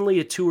suddenly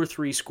a 2 or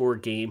 3 score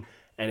game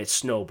and it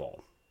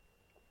snowballed.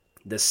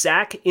 The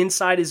sack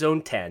inside his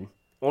own 10,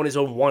 on his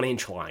own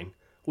 1-inch line,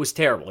 was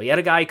terrible. He had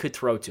a guy he could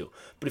throw to.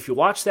 But if you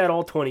watch that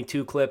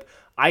all-22 clip,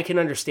 I can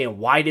understand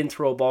why he didn't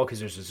throw a ball because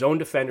there's a zone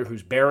defender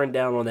who's bearing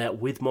down on that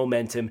with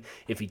momentum.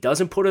 If he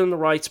doesn't put it in the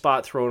right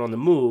spot, throw it on the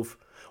move,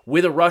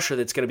 with a rusher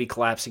that's going to be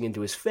collapsing into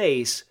his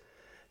face,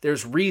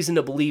 there's reason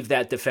to believe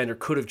that defender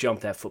could have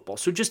jumped that football.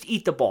 So just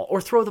eat the ball or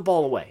throw the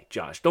ball away,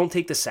 Josh. Don't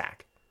take the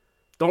sack.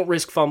 Don't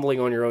risk fumbling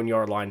on your own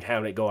yard line and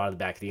having it go out of the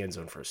back of the end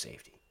zone for a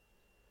safety.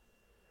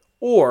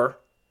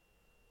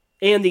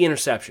 And the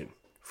interception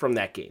from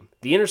that game.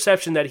 The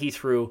interception that he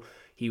threw,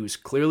 he was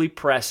clearly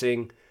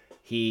pressing.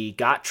 He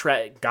got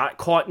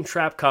caught in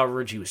trap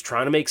coverage. He was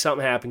trying to make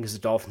something happen because the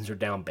Dolphins are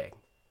down big.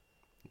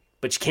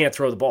 But you can't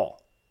throw the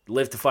ball.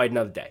 Live to fight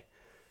another day.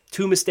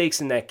 2 mistakes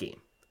in that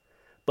game.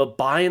 But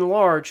by and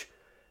large,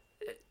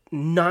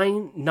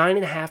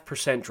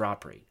 9.5%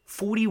 drop rate,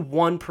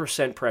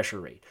 41% pressure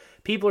rate.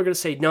 People are going to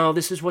say, no,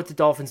 this is what the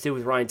Dolphins did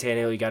with Ryan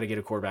Tannehill. You got to get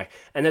a quarterback.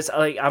 And that's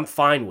I'm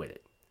fine with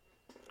it.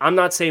 I'm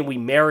not saying we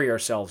marry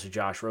ourselves to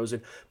Josh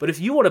Rosen, but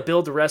if you want to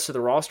build the rest of the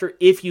roster,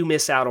 if you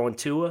miss out on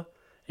Tua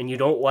and you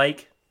don't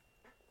want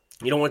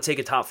to take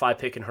a top 5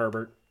 pick in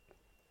Herbert,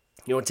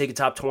 you want to take a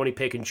top 20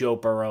 pick in Joe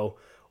Burrow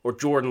or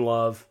Jordan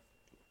Love,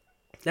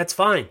 that's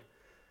fine.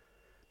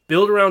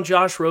 Build around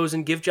Josh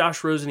Rosen, give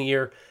Josh Rosen a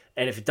year,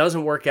 and if it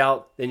doesn't work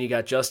out, then you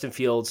got Justin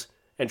Fields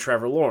and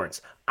Trevor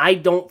Lawrence. I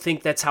don't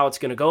think that's how it's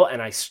going to go, and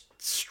I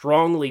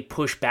strongly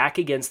push back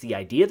against the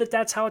idea that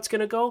that's how it's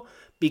going to go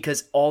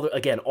because all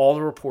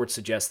the reports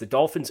suggest the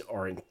Dolphins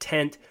are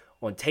intent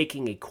on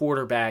taking a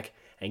quarterback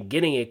and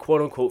getting a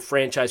quote-unquote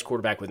franchise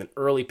quarterback with an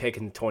early pick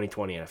in the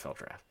 2020 NFL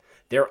Draft.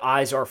 Their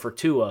eyes are for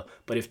Tua,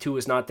 but if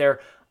Tua's not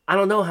there, I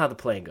don't know how the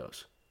plan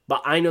goes,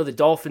 but I know the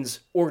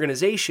Dolphins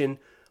organization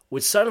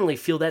would suddenly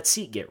feel that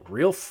seat get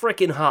real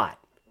freaking hot.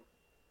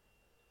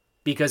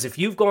 Because if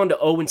you've gone to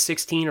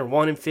 0-16 or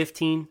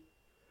 1-15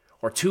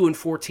 or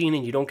 2-14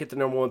 and you don't get the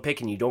number one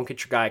pick and you don't get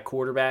your guy at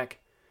quarterback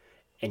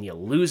and you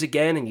lose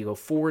again and you go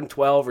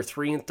 4-12 or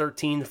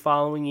 3-13 the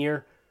following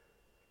year,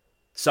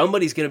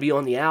 somebody's going to be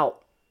on the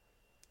out.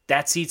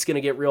 That seat's going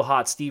to get real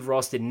hot. Steve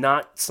Ross did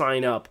not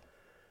sign up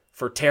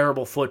for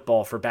terrible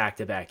football for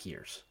back-to-back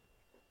years.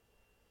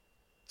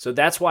 So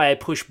that's why I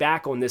push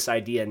back on this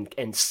idea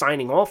and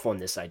signing off on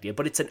this idea.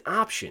 But it's an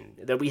option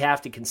that we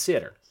have to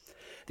consider.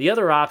 The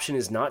other option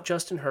is not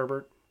Justin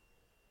Herbert,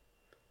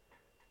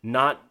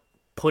 not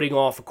putting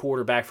off a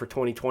quarterback for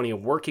 2020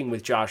 and working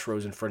with Josh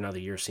Rosen for another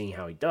year, seeing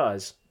how he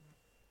does,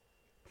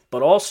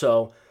 but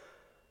also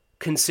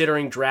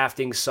considering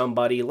drafting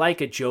somebody like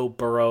a Joe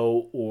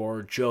Burrow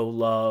or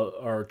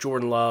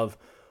Jordan Love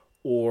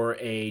or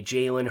a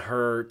Jalen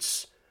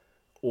Hurts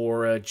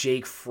or a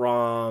Jake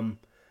Fromm.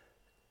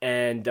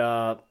 And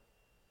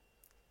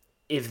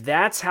if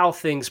that's how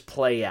things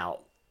play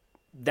out,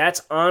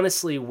 that's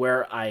honestly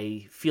where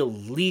I feel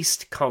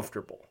least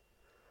comfortable.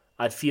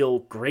 I'd feel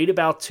great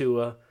about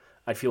Tua.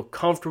 I'd feel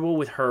comfortable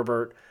with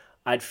Herbert.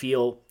 I'd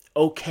feel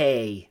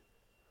okay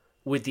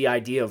with the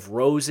idea of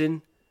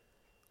Rosen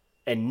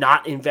and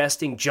not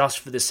investing just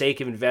for the sake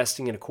of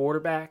investing in a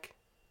quarterback.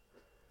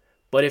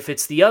 But if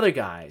it's the other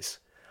guys,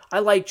 I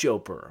like Joe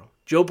Burrow.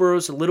 Joe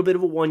Burrow's a little bit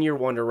of a one-year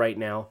wonder right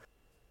now.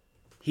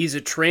 He's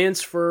a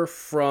transfer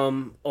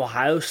from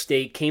Ohio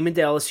State, came into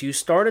LSU,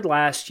 started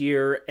last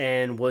year,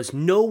 and was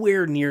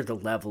nowhere near the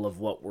level of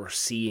what we're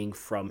seeing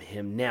from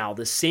him now.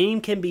 The same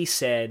can be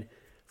said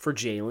for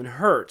Jalen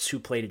Hurts, who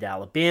played at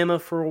Alabama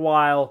for a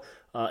while,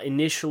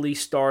 initially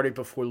started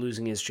before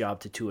losing his job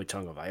to Tua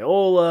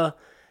Tagovailoa,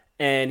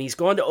 and he's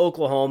gone to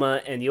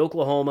Oklahoma, and the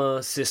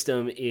Oklahoma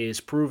system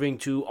is proving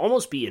to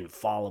almost be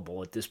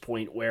infallible at this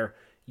point, where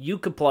you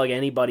could plug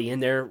anybody in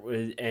there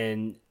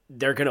and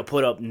they're going to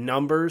put up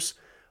numbers.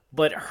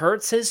 But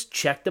Hurts has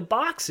checked the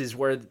boxes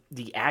where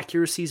the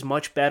accuracy is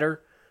much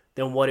better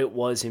than what it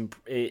was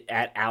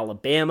at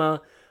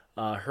Alabama.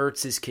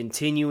 Hurts is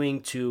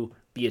continuing to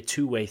be a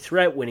two-way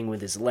threat, winning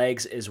with his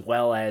legs as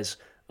well as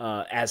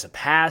a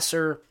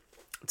passer.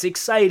 It's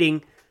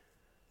exciting,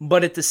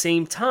 but at the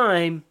same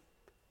time,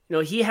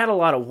 he had a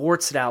lot of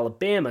warts at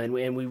Alabama,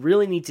 and we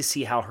really need to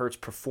see how Hurts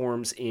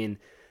performs in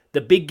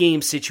the big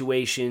game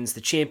situations,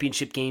 the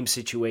championship game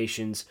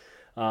situations,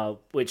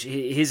 which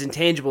his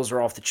intangibles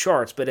are off the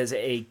charts. But as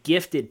a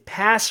gifted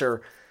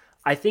passer,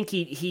 I think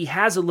he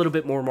has a little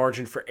bit more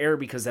margin for error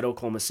because that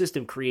Oklahoma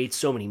system creates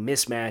so many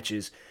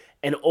mismatches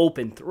and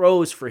open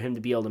throws for him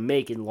to be able to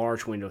make in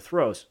large window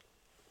throws.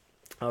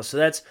 So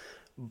that's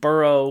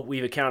Burrow.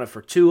 We've accounted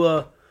for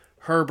Tua,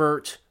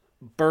 Herbert,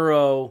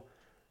 Burrow,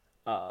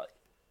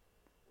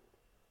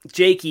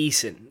 Jake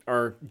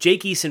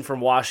Eason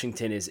from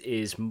Washington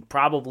is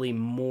probably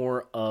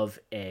more of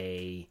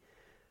a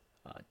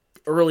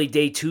early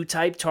day 2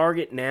 type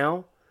target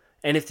now.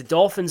 And if the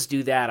Dolphins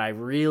do that, I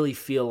really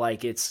feel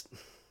like you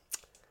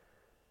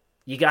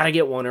got to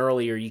get one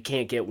early or you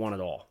can't get one at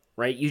all,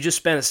 right? You just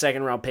spent a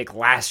second-round pick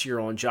last year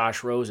on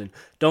Josh Rosen.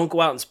 Don't go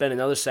out and spend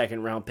another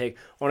second-round pick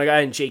on a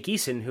guy in Jake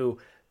Eason who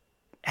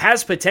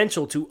has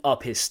potential to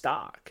up his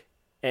stock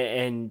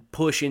and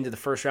push into the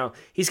first round.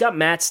 He's got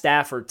Matt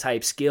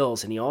Stafford-type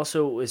skills, and he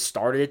also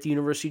started at the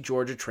University of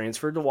Georgia,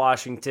 transferred to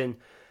Washington.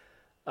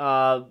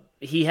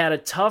 He had a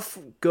tough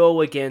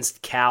go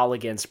against Cal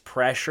against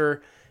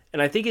pressure,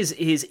 and I think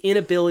his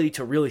inability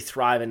to really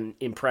thrive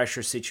in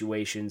pressure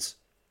situations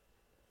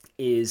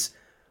is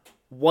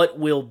what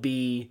will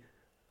be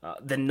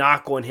the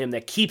knock on him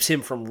that keeps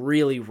him from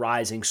really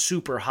rising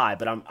super high.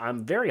 But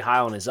I'm very high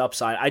on his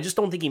upside. I just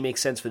don't think he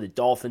makes sense for the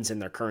Dolphins in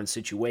their current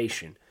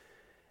situation.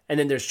 And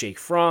then there's Jake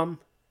Fromm,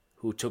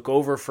 who took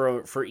over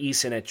for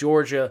Eason at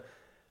Georgia.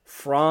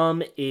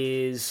 Fromm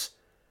is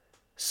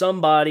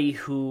somebody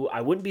who I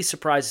wouldn't be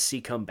surprised to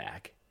see come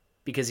back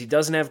because he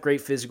doesn't have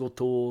great physical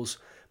tools,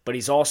 but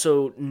he's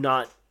also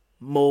not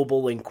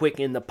mobile and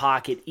quick in the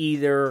pocket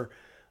either.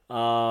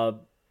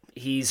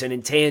 He's an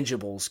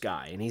intangibles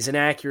guy, and he's an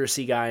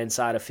accuracy guy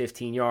inside of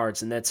 15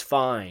 yards, and that's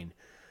fine.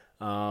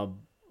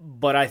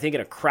 But I think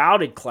in a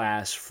crowded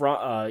class,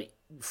 Fromm,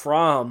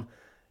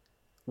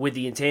 with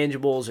the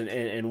intangibles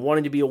and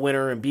wanting to be a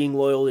winner and being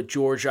loyal to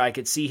Georgia, I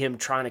could see him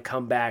trying to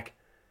come back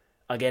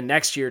again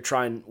next year,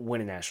 try and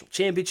win a national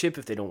championship.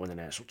 If they don't win the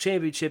national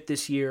championship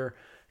this year,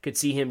 could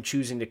see him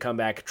choosing to come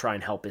back and try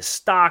and help his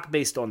stock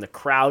based on the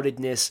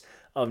crowdedness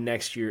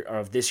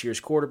of this year's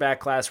quarterback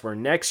class, where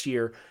next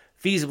year,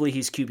 feasibly,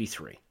 he's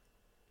QB3.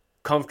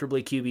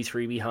 Comfortably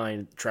QB3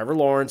 behind Trevor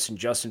Lawrence and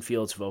Justin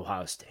Fields of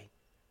Ohio State.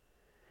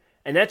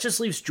 And that just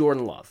leaves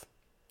Jordan Love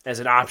as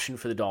an option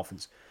for the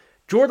Dolphins.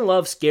 Jordan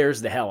Love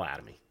scares the hell out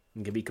of me,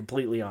 and to be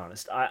completely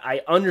honest.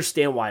 I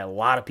understand why a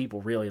lot of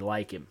people really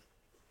like him.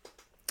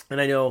 And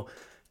I know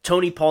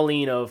Tony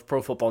Pauline of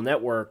Pro Football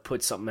Network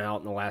put something out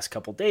in the last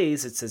couple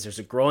days. It says there's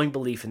a growing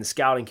belief in the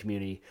scouting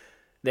community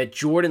that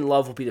Jordan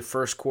Love will be the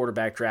first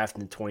quarterback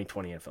drafted in the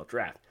 2020 NFL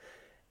Draft.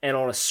 And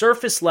on a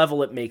surface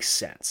level, it makes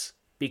sense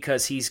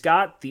because he's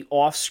got the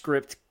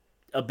off-script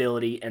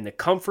ability and the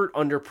comfort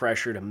under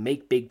pressure to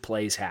make big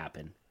plays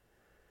happen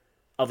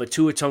of a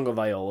Tua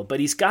Tagovailoa.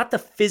 But he's got the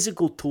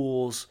physical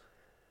tools,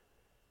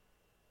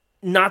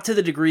 not to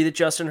the degree that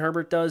Justin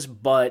Herbert does,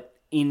 but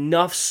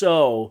enough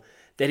so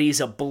that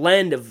he's a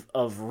blend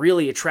of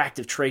really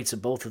attractive traits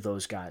of both of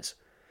those guys.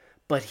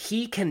 But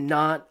he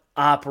cannot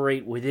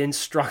operate within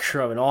structure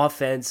of an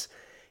offense.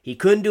 He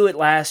couldn't do it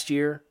last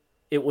year.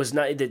 It was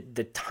not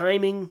the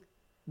timing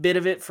bit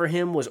of it for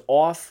him was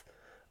off.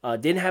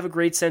 Didn't have a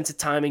great sense of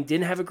timing.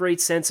 Didn't have a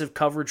great sense of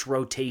coverage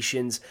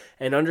rotations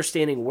and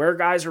understanding where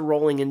guys are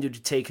rolling into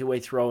to take away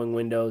throwing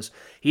windows.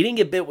 He didn't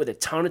get bit with a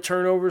ton of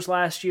turnovers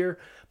last year,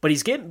 but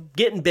he's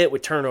getting bit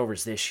with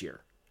turnovers this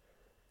year.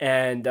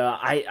 And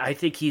I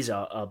think he's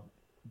a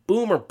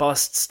boom or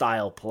bust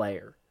style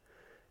player.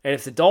 And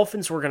if the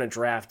Dolphins were going to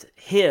draft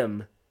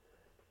him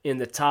in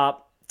the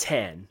top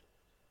 10,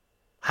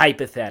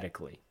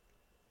 hypothetically,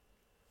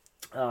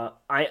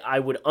 I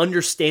would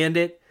understand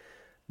it,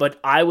 but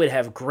I would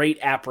have great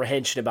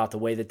apprehension about the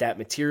way that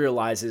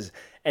materializes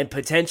and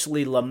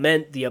potentially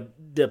lament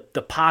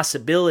the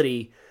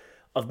possibility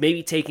of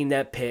maybe taking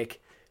that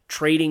pick,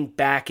 trading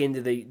back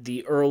into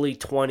the early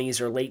 20s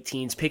or late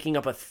teens, picking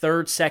up a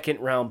third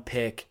second-round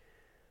pick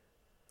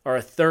or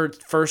a third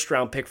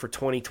first-round pick for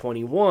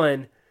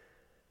 2021.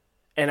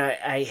 And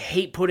I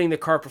hate putting the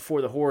cart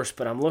before the horse,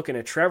 but I'm looking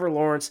at Trevor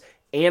Lawrence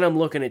and I'm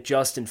looking at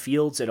Justin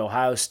Fields at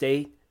Ohio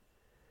State.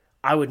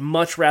 I would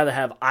much rather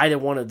have either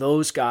one of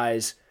those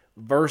guys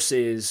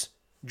versus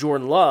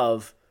Jordan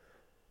Love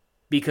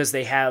because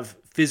they have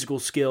physical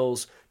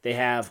skills, they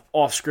have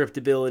off-script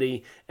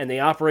ability, and they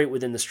operate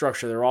within the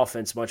structure of their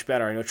offense much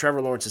better. I know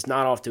Trevor Lawrence is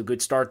not off to a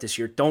good start this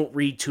year. Don't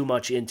read too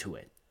much into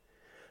it.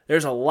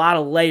 There's a lot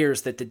of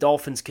layers that the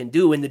Dolphins can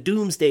do in the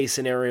doomsday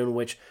scenario in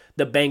which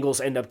the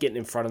Bengals end up getting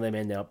in front of them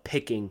and end up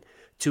picking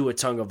Tua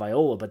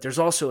Tagovailoa. But there's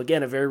also,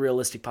 again, a very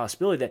realistic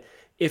possibility that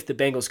if the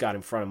Bengals got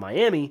in front of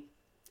Miami,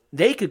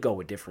 they could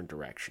go a different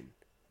direction.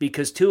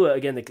 Because Tua,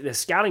 again, the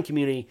scouting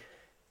community,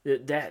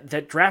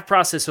 that draft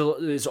process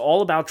is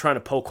all about trying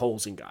to poke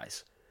holes in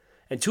guys.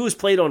 And Tua's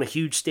played on a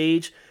huge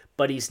stage,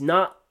 but he's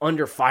not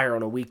under fire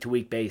on a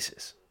week-to-week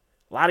basis.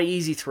 A lot of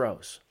easy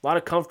throws, a lot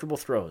of comfortable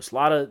throws, a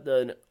lot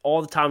of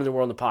all the time in the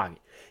world in the pocket.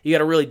 You got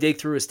to really dig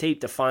through his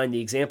tape to find the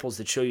examples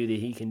that show you that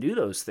he can do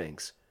those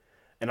things.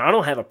 And I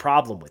don't have a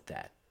problem with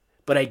that.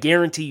 But I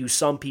guarantee you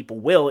some people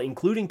will,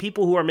 including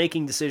people who are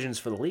making decisions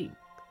for the league.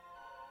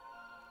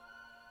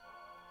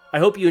 I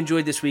hope you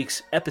enjoyed this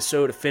week's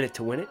episode of Fin It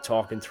to Win It,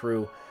 talking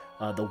through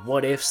the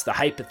what-ifs, the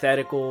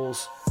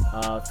hypotheticals.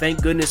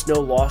 Thank goodness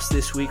no loss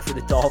this week for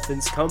the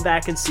Dolphins. Come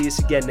back and see us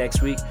again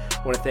next week.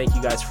 I want to thank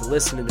you guys for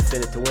listening to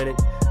Fin It to Win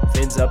It.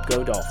 Fins up,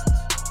 go Dolphins.